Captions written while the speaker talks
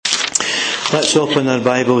Let's open our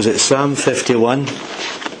Bibles at Psalm 51.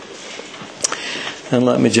 And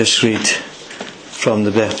let me just read from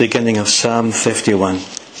the beginning of Psalm 51.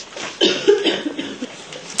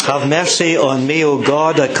 Have mercy on me, O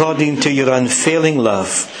God, according to your unfailing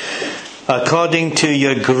love, according to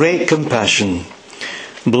your great compassion.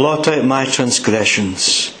 Blot out my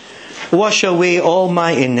transgressions. Wash away all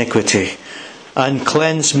my iniquity, and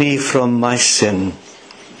cleanse me from my sin.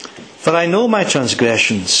 For I know my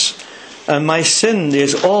transgressions, and my sin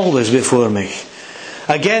is always before me.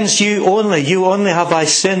 Against you only have I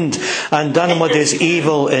sinned and done what is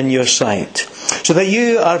evil in your sight, so that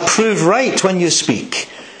you are proved right when you speak,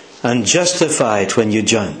 and justified when you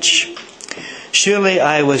judge. Surely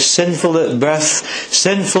I was sinful at birth,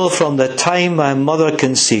 sinful from the time my mother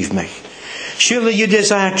conceived me. Surely you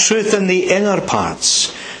desire truth in the inner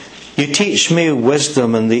parts. You teach me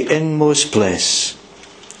wisdom in the inmost place.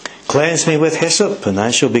 Cleanse me with hyssop, and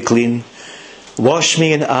I shall be clean. Wash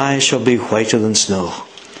me, and I shall be whiter than snow.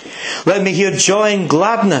 Let me hear joy and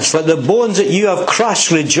gladness. Let the bones that you have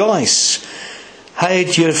crushed rejoice.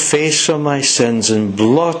 Hide your face from my sins, and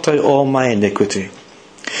blot out all my iniquity.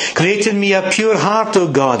 Create in me a pure heart, O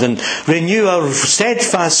God, and renew a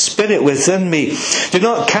steadfast spirit within me. Do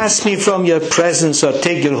not cast me from your presence, or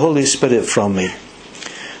take your Holy Spirit from me.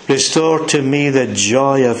 Restore to me the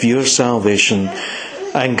joy of your salvation,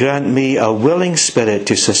 and grant me a willing spirit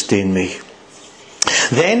to sustain me.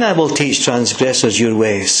 Then I will teach transgressors your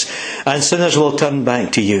ways, and sinners will turn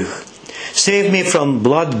back to you. Save me from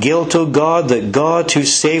blood guilt, O God, that God who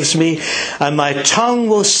saves me, and my tongue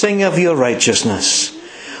will sing of your righteousness.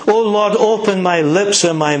 O Lord, open my lips,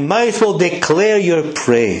 and my mouth will declare your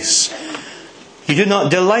praise. You do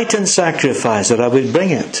not delight in sacrifice, or I would bring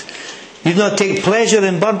it. You do not take pleasure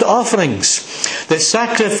in burnt offerings. The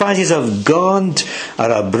sacrifices of God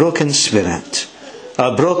are a broken spirit.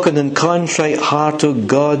 A broken and contrite heart, O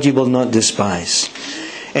God, you will not despise.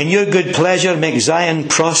 In your good pleasure make Zion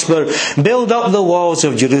prosper. Build up the walls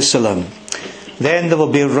of Jerusalem. Then there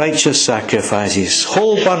will be righteous sacrifices,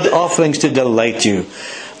 whole burnt offerings to delight you.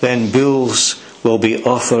 Then bulls will be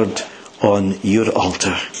offered on your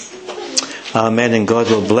altar. Amen. And God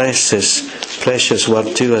will bless His precious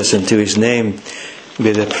word to us, and to His name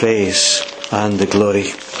be the praise and the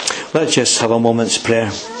glory. Let's just have a moment's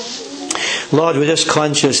prayer. Lord, we're just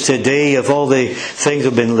conscious today of all the things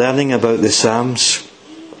we've been learning about the Psalms.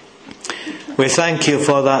 We thank you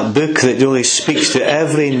for that book that really speaks to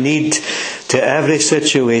every need, to every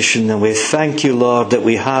situation. And we thank you, Lord, that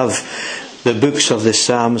we have the books of the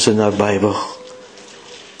Psalms in our Bible.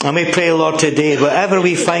 And we pray, Lord, today, wherever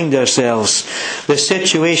we find ourselves, the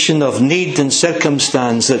situation of need and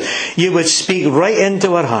circumstance, that you would speak right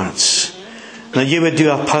into our hearts, and that you would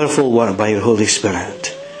do a powerful work by your Holy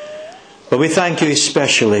Spirit. But we thank you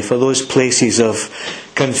especially for those places of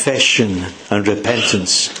confession and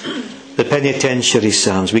repentance, the penitentiary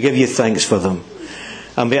psalms. We give you thanks for them.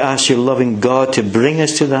 And we ask you, loving God, to bring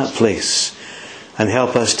us to that place and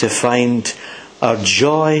help us to find our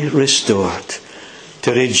joy restored,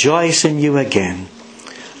 to rejoice in you again,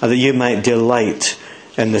 and that you might delight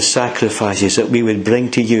in the sacrifices that we would bring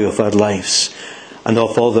to you of our lives and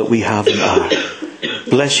of all that we have and are.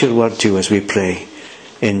 Bless your word to us, we pray.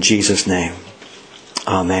 In Jesus' name.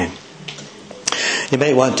 Amen. You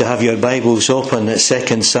might want to have your Bibles open at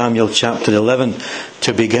 2 Samuel chapter 11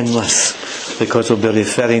 to begin with, because we'll be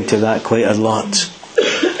referring to that quite a lot.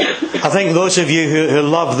 I think those of you who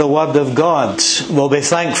love the Word of God will be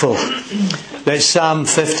thankful that Psalm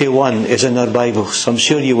 51 is in our Bibles. I'm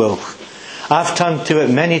sure you will. I've turned to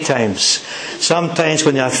it many times. Sometimes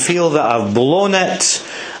when I feel that I've blown it,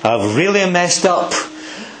 I've really messed up,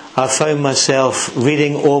 I found myself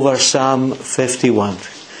reading over Psalm 51.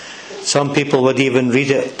 Some people would even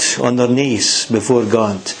read it on their knees before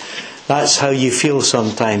God. That's how you feel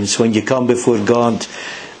sometimes when you come before God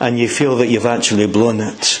and you feel that you've actually blown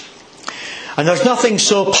it. And there's nothing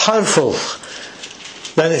so powerful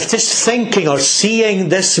than just thinking or seeing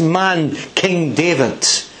this man, King David,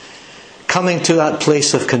 coming to that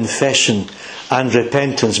place of confession and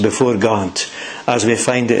repentance before God, as we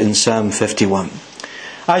find it in Psalm 51.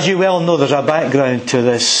 As you well know, there's a background to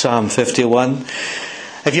this Psalm 51.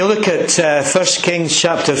 If you look at 1 Kings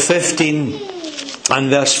chapter 15 and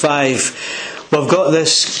verse 5, we've got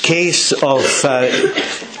this case of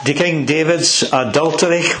King David's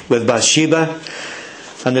adultery with Bathsheba,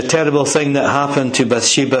 and the terrible thing that happened to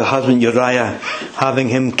Bathsheba, husband Uriah, having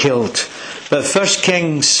him killed. But 1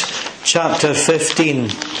 Kings chapter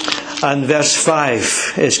 15 and verse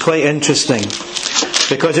 5 is quite interesting,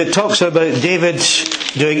 because it talks about David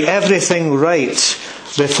doing everything right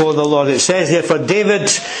before the Lord. It says here, for David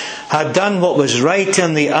had done what was right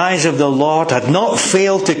in the eyes of the Lord, had not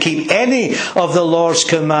failed to keep any of the Lord's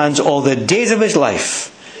commands all the days of his life,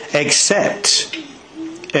 except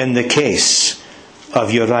in the case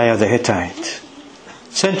of Uriah the Hittite.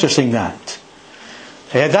 It's interesting that.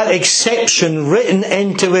 He had that exception written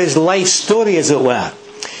into his life story, as it were.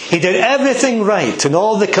 He did everything right in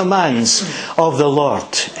all the commands of the Lord,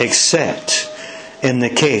 except in the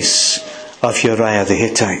case of Uriah the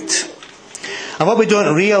Hittite. And what we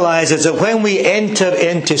don't realise is that when we enter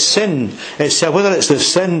into sin, whether it's the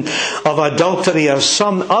sin of adultery or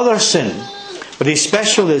some other sin, but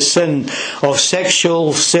especially the sin of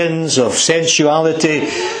sexual sins, of sensuality,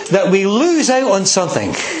 that we lose out on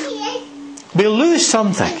something. We lose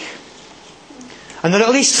something. And there are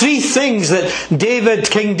at least three things that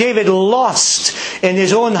King David lost in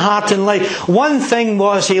his own heart and life. One thing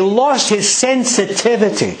was he lost his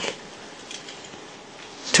sensitivity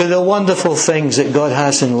to the wonderful things that God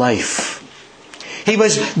has in life. He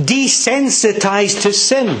was desensitized to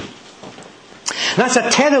sin. That's a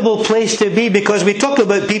terrible place to be, because we talk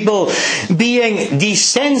about people being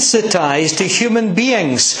desensitized to human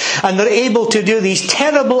beings, and they're able to do these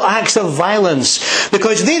terrible acts of violence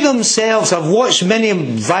because they themselves have watched many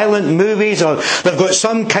violent movies, or they've got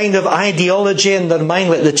some kind of ideology in their mind,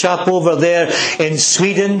 like the chap over there in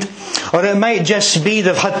Sweden. Or it might just be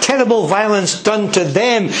they've had terrible violence done to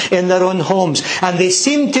them in their own homes, and they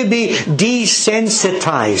seem to be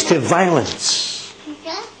desensitized to violence.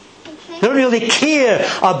 They don't really care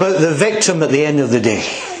about the victim at the end of the day.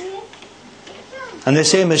 And the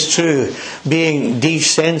same is true being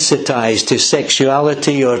desensitized to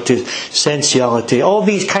sexuality or to sensuality. All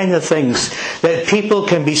these kind of things that people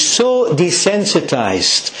can be so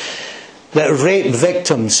desensitized that rape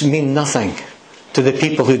victims mean nothing to the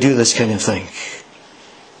people who do this kind of thing.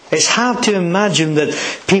 It's hard to imagine that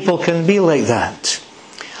people can be like that.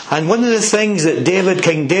 And one of the things that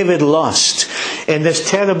King David lost in this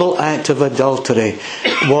terrible act of adultery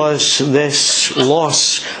was this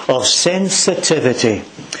loss of sensitivity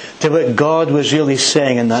to what God was really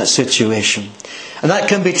saying in that situation. And that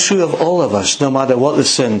can be true of all of us, no matter what the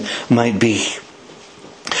sin might be.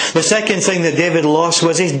 The second thing that David lost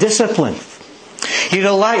was his discipline. He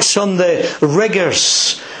relaxed on the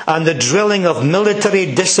rigours and the drilling of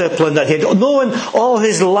military discipline that he had known all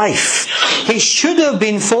his life. He should have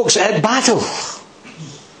been, folks, at battle.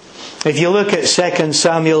 If you look at 2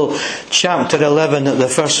 Samuel chapter 11, at the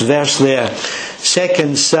first verse there,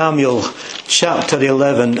 2 Samuel chapter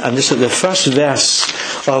 11, and this is the first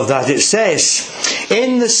verse of that. It says,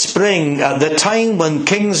 "In the spring, at the time when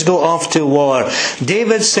kings go off to war,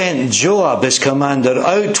 David sent Joab, his commander,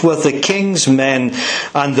 out with the king's men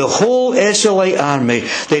and the whole Israelite army.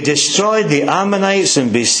 They destroyed the Ammonites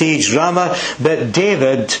and besieged Ramah, but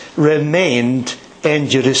David remained in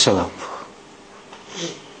Jerusalem."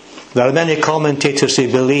 There are many commentators who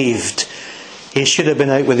believed he should have been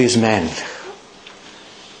out with his men.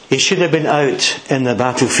 He should have been out in the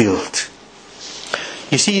battlefield.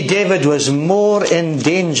 You see, David was more in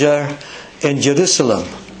danger in Jerusalem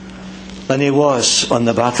than he was on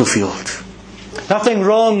the battlefield. Nothing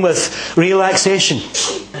wrong with relaxation.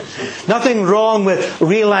 Nothing wrong with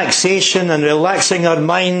relaxation and relaxing our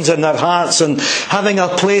minds and our hearts and having a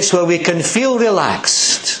place where we can feel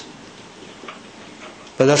relaxed.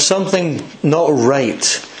 But there's something not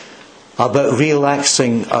right about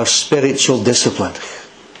relaxing our spiritual discipline.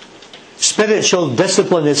 Spiritual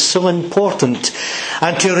discipline is so important.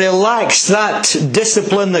 And to relax that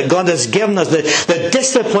discipline that God has given us, the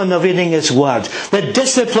discipline of reading His Word, the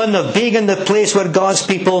discipline of being in the place where God's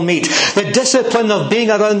people meet, the discipline of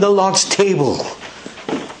being around the Lord's table.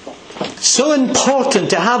 So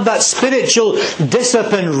important to have that spiritual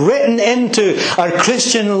discipline written into our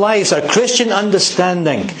Christian lives, our Christian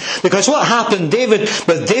understanding. Because what happened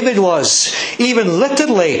with David was, even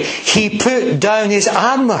literally, he put down his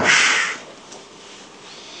armour.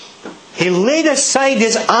 He laid aside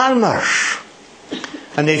his armour.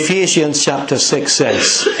 And Ephesians chapter 6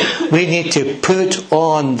 says, we need to put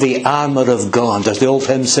on the armour of God. As the old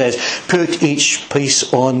hymn says, put each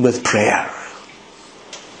piece on with prayer.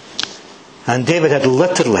 And David had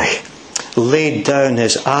literally laid down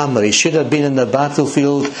his armour. He should have been in the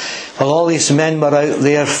battlefield while all these men were out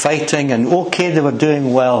there fighting, and okay, they were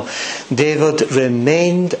doing well. David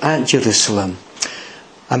remained at Jerusalem,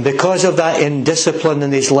 and because of that indiscipline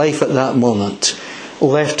in his life at that moment,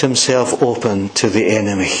 left himself open to the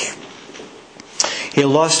enemy. He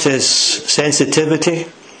lost his sensitivity.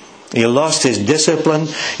 He lost his discipline.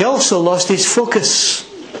 He also lost his focus.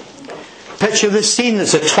 Picture the scene.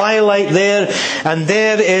 It's a twilight there, and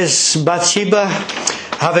there is Bathsheba,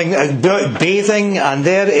 bathing, and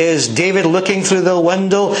there is David looking through the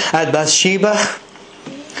window at Bathsheba.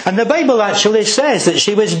 And the Bible actually says that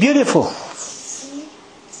she was beautiful.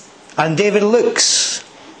 And David looks.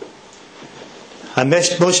 And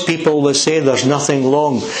most people will say there's nothing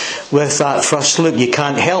wrong with that first look. You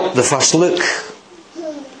can't help the first look.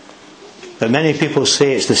 But many people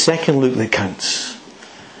say it's the second look that counts.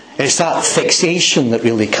 It's that fixation that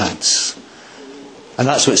really counts. And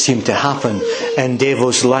that's what seemed to happen in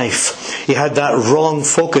David's life. He had that wrong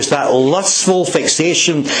focus, that lustful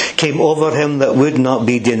fixation came over him that would not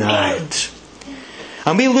be denied.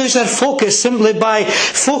 And we lose our focus simply by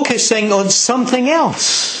focusing on something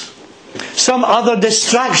else. Some other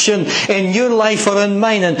distraction in your life or in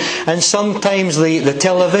mine. And sometimes the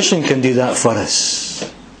television can do that for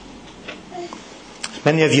us.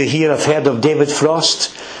 Many of you here have heard of David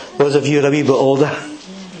Frost. Those of you who are a wee bit older.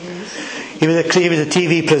 He was a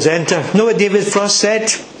TV presenter. Know what David Frost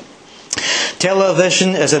said? Television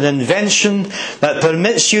is an invention that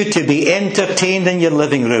permits you to be entertained in your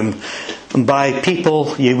living room by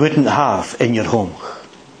people you wouldn't have in your home.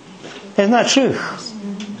 Isn't that true?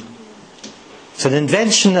 It's an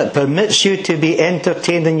invention that permits you to be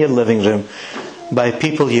entertained in your living room by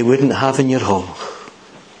people you wouldn't have in your home.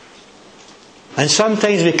 And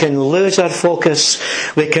sometimes we can lose our focus,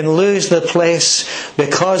 we can lose the place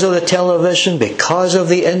because of the television, because of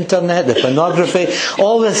the internet, the pornography,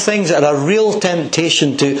 all the things that are a real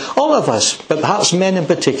temptation to all of us, but perhaps men in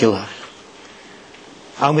particular.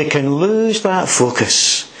 And we can lose that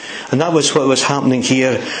focus. And that was what was happening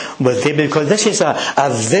here with David, because this is a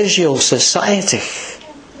visual society.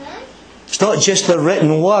 It's not just the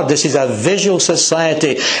written word, this is a visual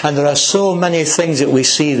society, and there are so many things that we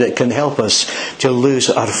see that can help us to lose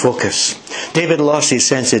our focus. David lost his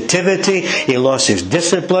sensitivity, he lost his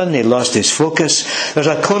discipline, he lost his focus. There's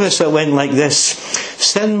a chorus that went like this: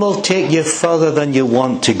 sin will take you further than you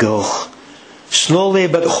want to go, slowly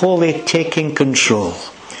but wholly taking control.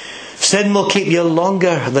 Sin will keep you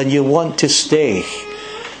longer than you want to stay.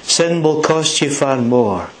 Sin will cost you far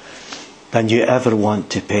more than you ever want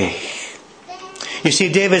to pay. You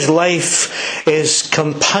see, David's life is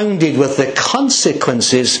compounded with the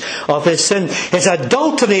consequences of his sin. His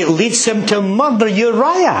adultery leads him to murder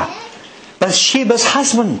Uriah, Bathsheba's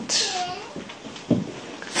husband.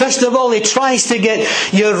 First of all, he tries to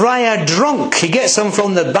get Uriah drunk. He gets him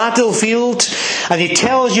from the battlefield, and he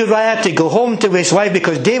tells Uriah to go home to his wife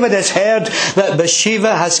because David has heard that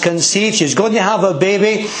Bathsheba has conceived. She's going to have a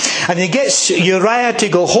baby. And he gets Uriah to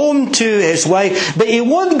go home to his wife, but he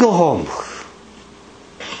won't go home.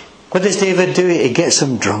 What does David do? He gets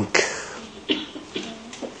him drunk.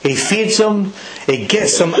 He feeds him. He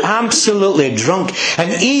gets him absolutely drunk.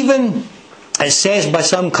 And even, it says by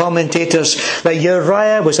some commentators, that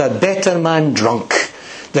Uriah was a better man drunk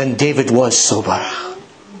than David was sober.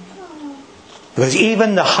 Because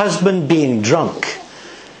even the husband being drunk,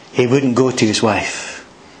 he wouldn't go to his wife.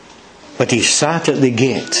 But he sat at the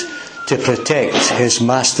gate to protect his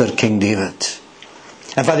master, King David.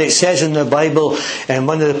 In fact, it says in the Bible, in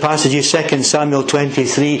one of the passages, 2 Samuel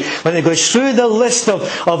 23, when it goes through the list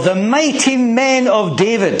of the mighty men of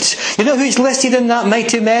David. You know who's listed in that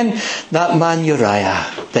mighty men? That man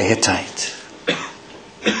Uriah the Hittite.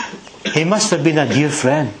 He must have been a dear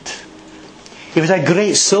friend. He was a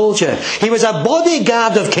great soldier. He was a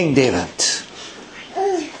bodyguard of King David.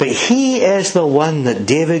 But he is the one that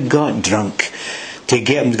David got drunk to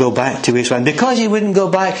get him to go back to his wife. Because he wouldn't go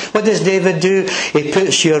back, what does David do? He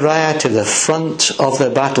puts Uriah to the front of the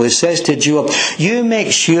battle. He says to Joab, you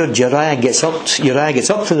make sure Uriah gets up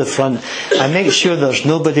to the front, and make sure there's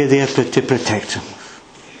nobody there to protect him.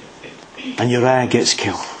 And Uriah gets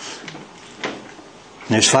killed.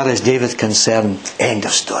 And as far as David's concerned, end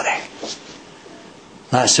of story.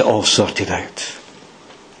 That's it all sorted out.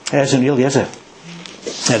 It isn't really, is it?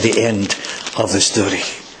 At the end of the story.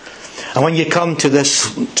 And when you come to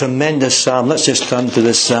this tremendous psalm, let's just turn to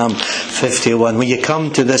this Psalm 51. When you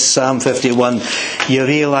come to this Psalm 51, you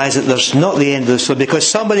realise that there's not the end of the story, because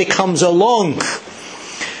somebody comes along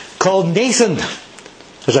called Nathan.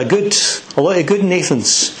 There's a lot of good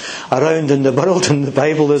Nathans around in the world, in the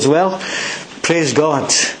Bible as well. Praise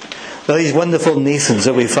God. There are these wonderful Nathans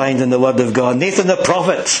that we find in the Word of God. Nathan the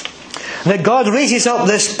prophet. And that God raises up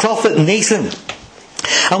this prophet Nathan.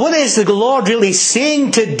 And what is the Lord really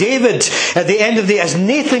saying to David at the end of the day, as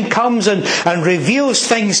Nathan comes and reveals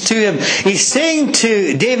things to him? He's saying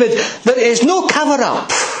to David, there is no cover up.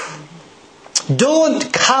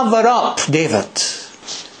 Don't cover up, David.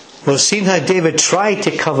 We've seen how David tried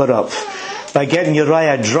to cover up by getting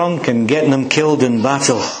Uriah drunk and getting him killed in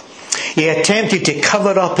battle. He attempted to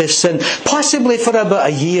cover up his sin, possibly for about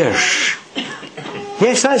a year.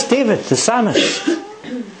 Yes, that's David, the psalmist.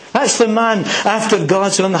 That's the man after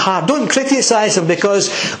God's own heart. Don't criticise him, because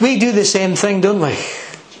we do the same thing, don't we?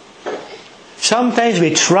 Sometimes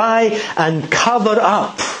we try and cover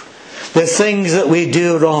up the things that we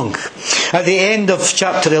do wrong. At the end of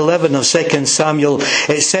chapter 11 of 2 Samuel,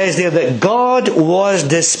 it says there that God was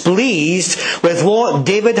displeased with what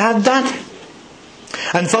David had done.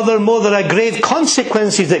 And furthermore, there are grave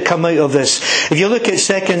consequences that come out of this. If you look at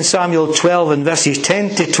 2 Samuel 12 and verses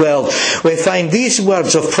 10 to 12, we find these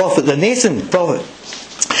words of prophet Nathan.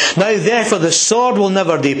 Now therefore the sword will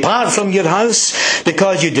never depart from your house,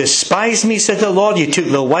 because you despised me, said the Lord. You took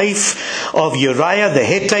the wife of Uriah the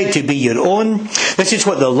Hittite to be your own. This is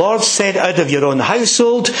what the Lord said, out of your own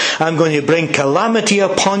household I'm going to bring calamity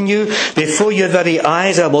upon you. Before your very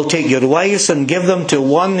eyes I will take your wives and give them to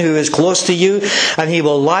one who is close to you, and he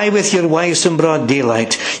will lie with your wives in broad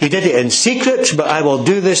daylight. You did it in secret, but I will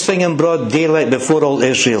do this thing in broad daylight before all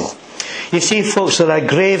Israel. You see, folks, there are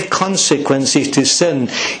grave consequences to sin,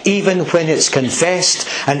 even when it's confessed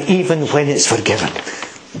and even when it's forgiven.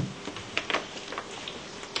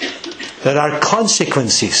 There are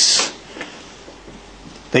consequences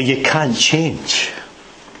that you can't change,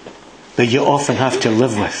 that you often have to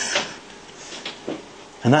live with.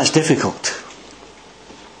 And that's difficult.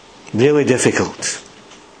 Really difficult.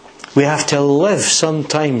 We have to live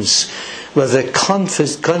sometimes with the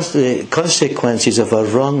consequences of our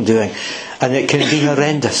wrongdoing, and it can be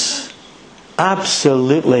horrendous,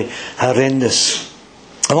 absolutely horrendous.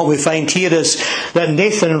 And what we find here is that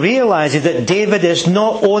Nathan realizes that David is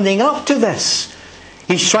not owning up to this.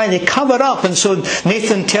 He's trying to cover up, and so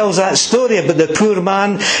Nathan tells that story about the poor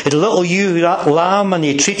man, his little ewe lamb, and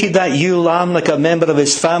he treated that ewe lamb like a member of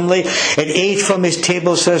his family. It ate from his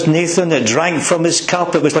table, says Nathan. It drank from his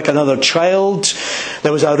cup. It was like another child.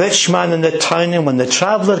 There was a rich man in the town, and when the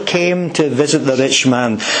traveller came to visit the rich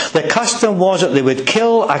man, the custom was that they would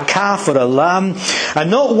kill a calf or a lamb,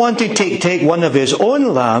 and not wanting to take one of his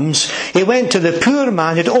own lambs, he went to the poor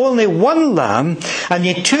man who had only one lamb, and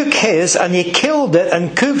he took his and he killed it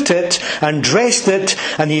and cooked it and dressed it,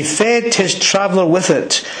 and he fed his traveller with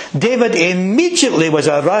it. David immediately was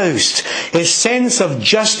aroused. His sense of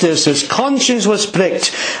justice, his conscience was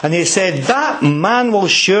pricked, and he said, that man will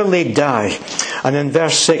surely die. And in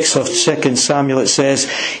verse 6 of 2 Samuel it says,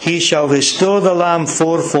 he shall restore the lamb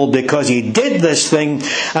fourfold, because he did this thing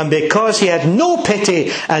and because he had no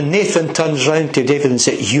pity. And Nathan turns round to David and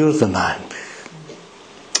said, you're the man.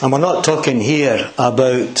 And we're not talking here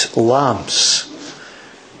about lambs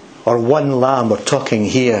or one lamb. We're talking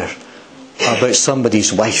here about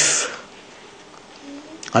somebody's wife,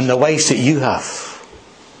 and the wives that you have,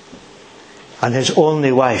 and his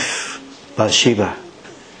only wife, Bathsheba.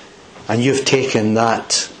 And you've taken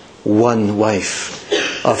that one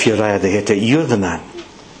wife of Uriah the Hittite. You're the man.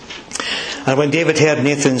 And when David heard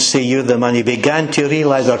Nathan say, you're the man, he began to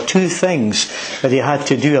realise there are two things that he had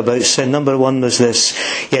to do about sin. Number one was this: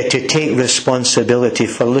 he had to take responsibility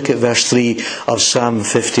for. Look at verse 3 of Psalm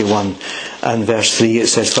 51. And verse 3 it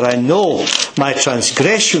says, for I know my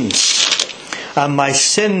transgressions, and my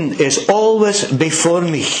sin is always before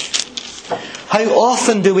me. How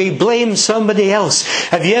often do we blame somebody else?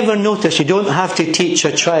 Have you ever noticed you don't have to teach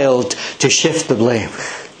a child to shift the blame?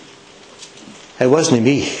 It wasn't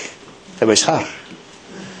me. It was her.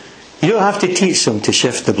 You don't have to teach them to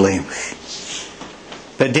shift the blame.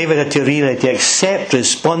 But David had to realize, to accept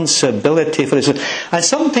responsibility for his sin. And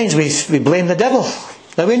sometimes we blame the devil.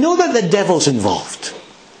 Now we know that the devil's involved.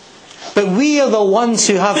 But we are the ones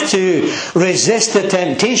who have to resist the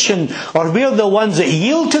temptation, or we're the ones that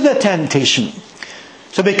yield to the temptation.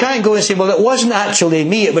 So we can't go and say, well, it wasn't actually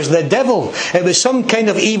me, it was the devil. It was some kind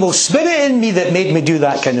of evil spirit in me that made me do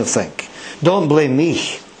that kind of thing. Don't blame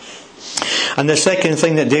me. And the second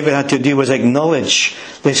thing that David had to do was acknowledge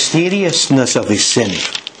the seriousness of his sin.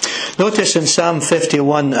 Notice in Psalm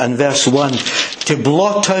 51 and verse 1, to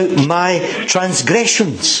blot out my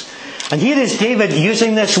transgressions. And here is David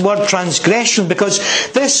using this word transgression, because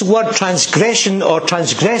this word transgression or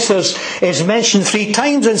transgressors is mentioned 3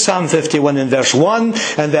 times in Psalm 51, in verse 1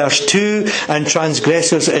 and verse 2, and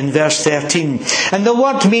transgressors in verse 13. And the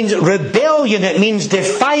word means rebellion. It means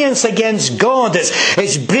defiance against God.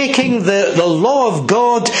 It's breaking the law of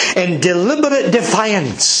God in deliberate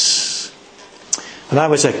defiance. When I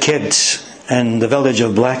was a kid in the village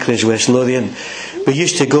of Blackridge, West Lothian, we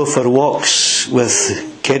used to go for walks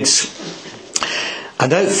with kids.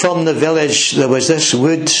 And out from the village there was this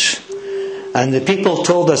wood, and the people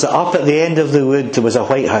told us that up at the end of the wood there was a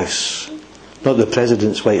White House, not the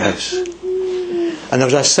President's White House. And there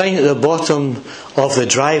was a sign at the bottom of the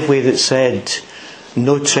driveway that said,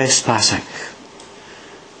 "No trespassing."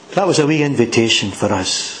 That was a wee invitation for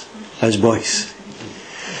us as boys.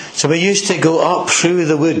 So we used to go up through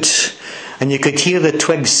the wood, and you could hear the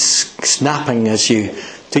twigs snapping as you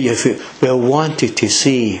took your foot. We wanted to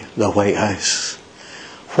see the White House.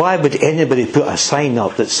 Why would anybody put a sign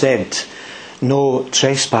up that said, "No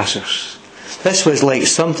trespassers"? This was like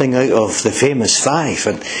something out of the famous Five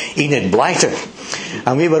and Enid Blyton.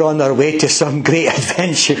 And we were on our way to some great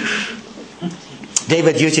adventure.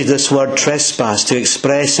 David uses this word trespass to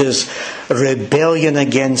express his rebellion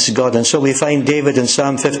against God. And so we find David in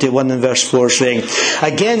Psalm 51 and verse 4 saying,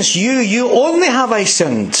 "Against you only have I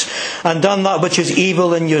sinned, and done that which is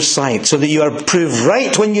evil in your sight, so that you are proved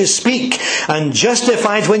right when you speak, and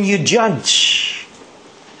justified when you judge."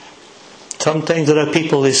 Sometimes there are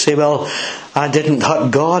people who say, "Well, I didn't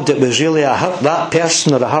hurt God. It was really I hurt that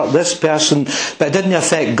person or I hurt this person, but it didn't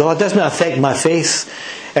affect God. It doesn't affect my faith."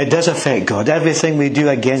 It does affect God. Everything we do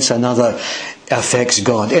against another affects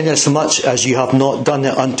God. Inasmuch as you have not done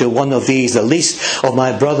it unto one of these, the least of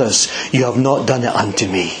my brothers, you have not done it unto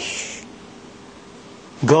me.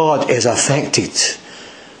 God is affected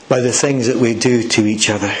by the things that we do to each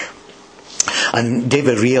other. And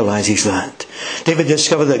David realizes that. David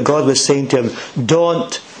discovered that God was saying to him,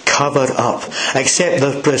 "Don't cover up. Accept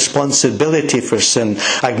the responsibility for sin.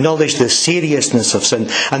 Acknowledge the seriousness of sin."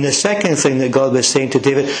 And the second thing that God was saying to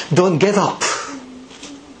David, don't give up.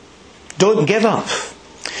 Don't give up.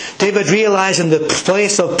 David realized in the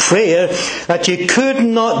place of prayer that you could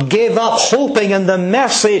not give up hoping in the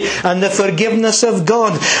mercy and the forgiveness of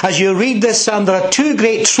God. As you read this psalm, there are two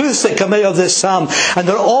great truths that come out of this psalm, and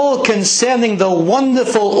they're all concerning the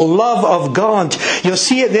wonderful love of God. You'll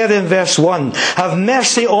see it there in verse 1. "Have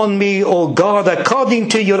mercy on me, O God, according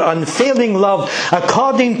to your unfailing love,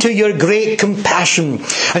 according to your great compassion."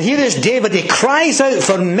 And here is David. He cries out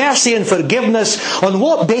for mercy and forgiveness. On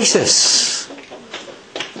what basis?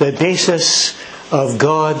 The basis of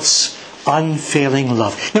God's unfailing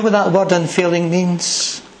love. You know what that word unfailing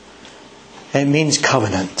means? It means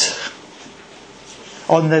covenant.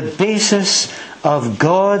 On the basis of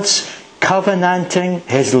God's covenanting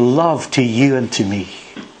His love to you and to me.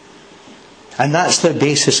 And that's the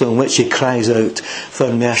basis on which He cries out for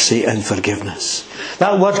mercy and forgiveness.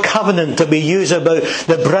 That word covenant that we use about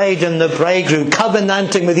the bride and the bridegroom,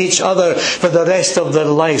 covenanting with each other for the rest of their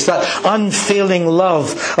lives. That unfailing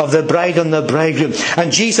love of the bride and the bridegroom.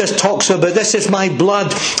 And Jesus talks about, "This is my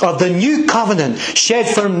blood of the new covenant,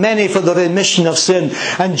 shed for many for the remission of sin."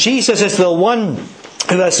 And Jesus is the one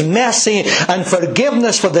who has mercy and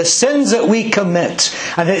forgiveness for the sins that we commit.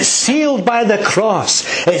 And it's sealed by the cross.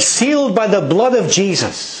 It's sealed by the blood of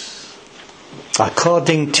Jesus.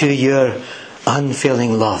 According to your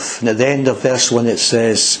unfailing love. And at the end of verse 1 it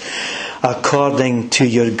says, "According to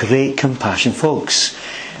your great compassion." Folks,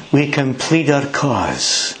 we can plead our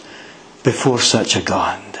cause before such a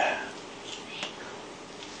God.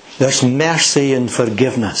 There's mercy and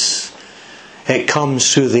forgiveness. It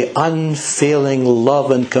comes through the unfailing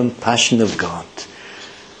love and compassion of God.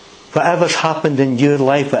 Whatever's happened in your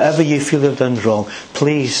life, whatever you feel you've done wrong,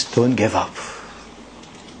 please don't give up.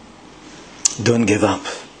 Don't give up.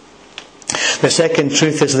 The second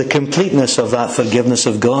truth is the completeness of that forgiveness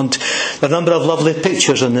of God. There are a number of lovely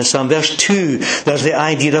pictures in this psalm. Verse 2, there's the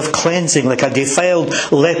idea of cleansing, like a defiled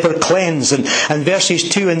leper cleansed. And verses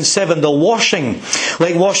 2 and 7, the washing,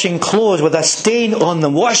 like washing clothes with a stain on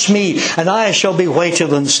them. "Wash me, and I shall be whiter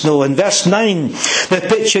than snow." And verse 9, the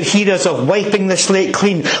picture here is of wiping the slate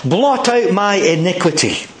clean. "Blot out my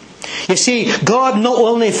iniquity." You see, God not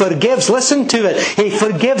only forgives, listen to it, He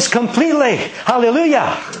forgives completely.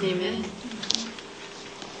 Hallelujah. Amen.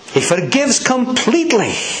 He forgives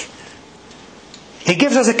completely. He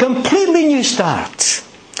gives us a completely new start.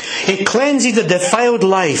 He cleanses the defiled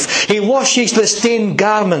life. He washes the stained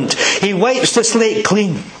garment. He wipes the slate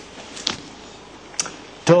clean.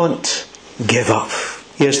 Don't give up.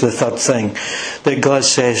 Here's the third thing that God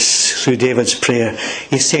says through David's prayer.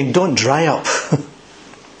 He's saying, don't dry up.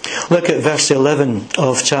 Look at verse 11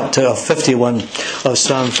 of chapter 51 of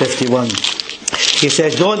Psalm 51. He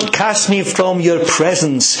says, "Don't cast me from your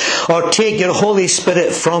presence, or take your Holy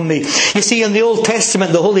Spirit from me." You see, in the Old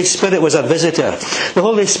Testament, the Holy Spirit was a visitor. The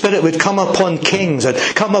Holy Spirit would come upon kings and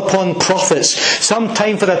come upon prophets,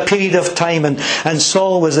 sometime for a period of time. And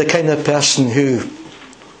Saul was the kind of person who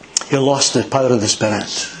lost the power of the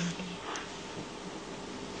Spirit.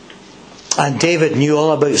 And David knew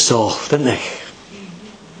all about Saul, didn't he?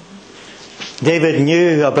 David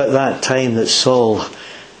knew about that time that Saul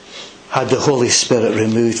had the Holy Spirit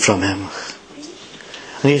removed from him.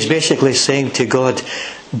 And he's basically saying to God,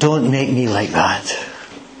 don't make me like that.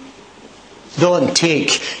 Don't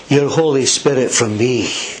take your Holy Spirit from me,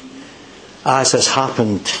 as has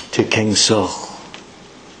happened to King Saul.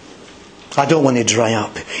 I don't want to dry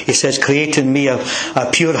up. He says, create in me a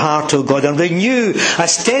pure heart, O God, and renew a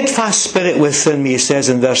steadfast spirit within me, he says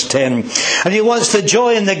in verse 10. And he wants the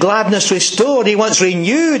joy and the gladness restored. He wants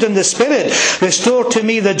renewed in the spirit. Restore to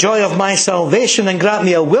me the joy of my salvation and grant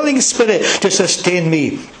me a willing spirit to sustain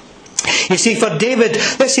me. You see, for David,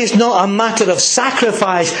 this is not a matter of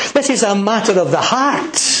sacrifice. This is a matter of the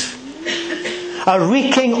heart. A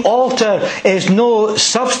reeking altar is no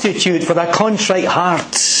substitute for a contrite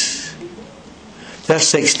heart. Verse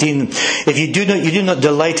 16, if you do not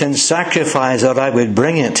delight in sacrifice, or I would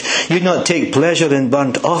bring it. You do not take pleasure in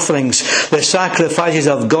burnt offerings. The sacrifices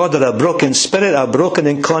of God are a broken spirit, a broken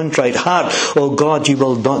and contrite heart. O God, you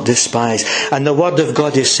will not despise. And the word of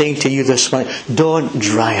God is saying to you this morning, don't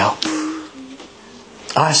dry up.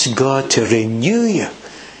 Ask God to renew you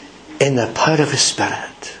in the power of His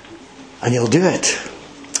Spirit. And He'll do it.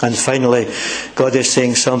 And finally, God is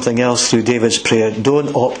saying something else through David's prayer.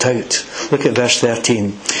 Don't opt out. Look at verse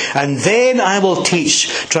 13. And then I will teach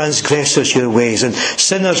transgressors your ways, and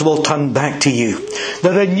sinners will turn back to you.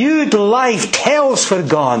 The renewed life tells for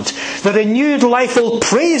God. The renewed life will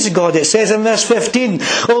praise God. It says in verse 15,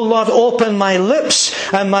 O Lord, open my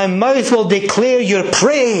lips, and my mouth will declare your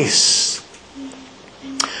praise.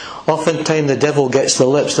 Oftentimes the devil gets the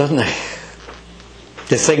lips, doesn't he?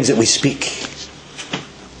 The things that we speak.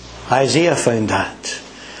 Isaiah found that.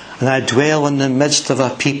 And I dwell in the midst of a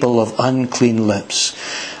people of unclean lips.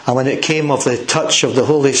 And when it came of the touch of the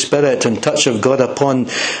Holy Spirit and touch of God upon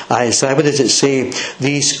Isaiah, what does it say?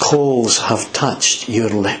 These coals have touched your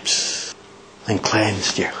lips and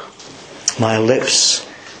cleansed you. My lips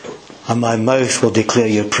and my mouth will declare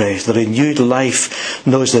your praise. The renewed life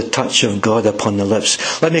knows the touch of God upon the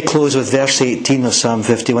lips. Let me close with verse 18 of Psalm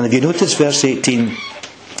 51. Have you noticed verse 18?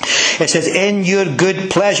 It says, in your good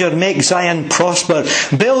pleasure make Zion prosper.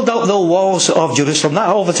 Build up the walls of Jerusalem. That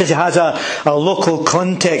obviously has a local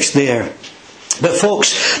context there. But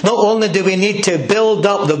folks, not only do we need to build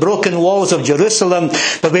up the broken walls of Jerusalem,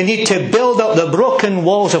 but we need to build up the broken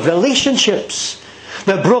walls of relationships.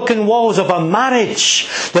 The broken walls of a marriage.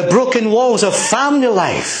 The broken walls of family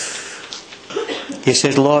life. He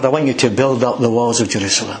says, Lord, I want you to build up the walls of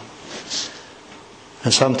Jerusalem.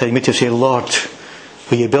 And sometimes we need to say, Lord,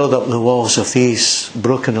 will you build up the walls of these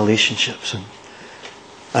broken relationships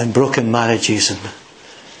and broken marriages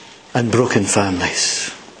and broken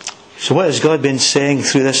families? So what has God been saying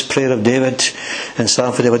through this prayer of David in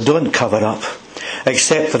Psalm 51? Don't cover up.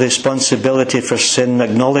 Accept the responsibility for sin.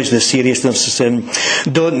 Acknowledge the seriousness of sin.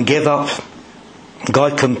 Don't give up.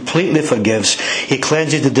 God completely forgives. He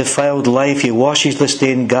cleanses the defiled life. He washes the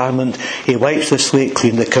stained garment. He wipes the slate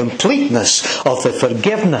clean. The completeness of the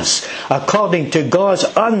forgiveness according to God's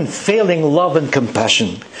unfailing love and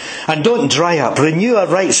compassion. And don't dry up. Renew a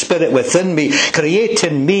right spirit within me. Create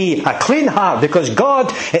in me a clean heart, because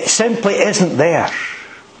God, it simply isn't there.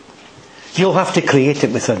 You'll have to create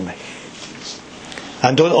it within me.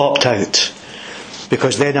 And don't opt out,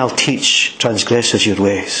 because then I'll teach transgressors your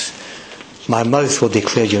ways. My mouth will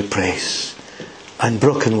declare your praise. And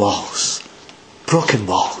broken walls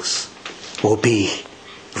will be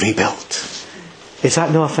rebuilt. Is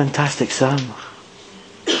that not a fantastic psalm?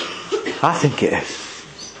 I think it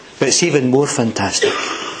is. But it's even more fantastic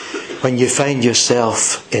when you find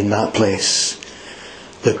yourself in that place.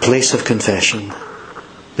 The place of confession.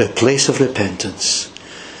 The place of repentance.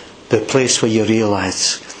 The place where you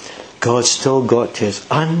realise God's still got His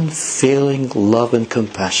unfailing love and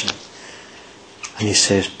compassion. And He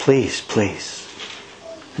says, please, please,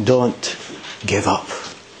 don't give up.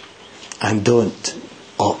 And don't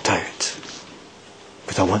opt out.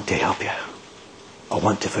 But I want to help you. I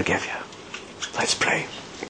want to forgive you. Let's pray.